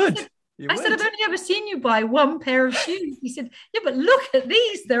 Yeah, you would. I said, I've only ever seen you buy 1 pair of shoes. He said, yeah, but look at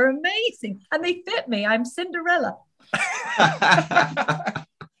these. They're amazing. And they fit me. I'm Cinderella.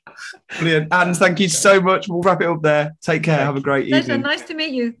 Brilliant. Anne, thank you so much. We'll wrap it up there. Take care. Have a great evening. Nice to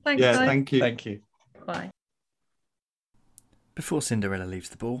meet you. Thanks, guys. Thank you. Thank you. Bye. Before Cinderella leaves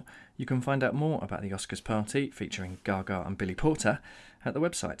the ball, you can find out more about the Oscars party featuring Gaga and Billy Porter at the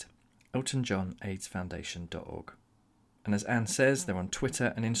website eltonjohnaidsfoundation.org. And as Anne says, they're on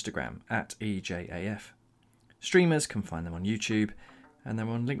Twitter and Instagram at EJAF. Streamers can find them on YouTube, and they're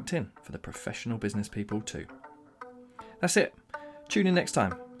on LinkedIn for the professional business people too. That's it. Tune in next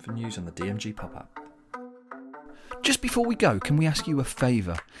time for news on the DMG pop-up. Just before we go, can we ask you a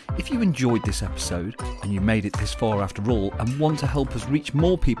favour? If you enjoyed this episode, and you made it this far after all, and want to help us reach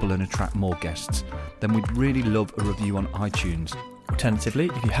more people and attract more guests, then we'd really love a review on iTunes. Alternatively,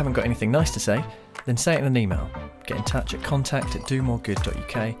 if you haven't got anything nice to say, then say it in an email. Get in touch at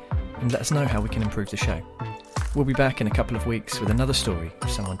contact@domoregood.uk and let us know how we can improve the show. We'll be back in a couple of weeks with another story of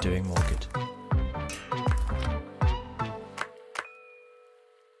someone doing more good.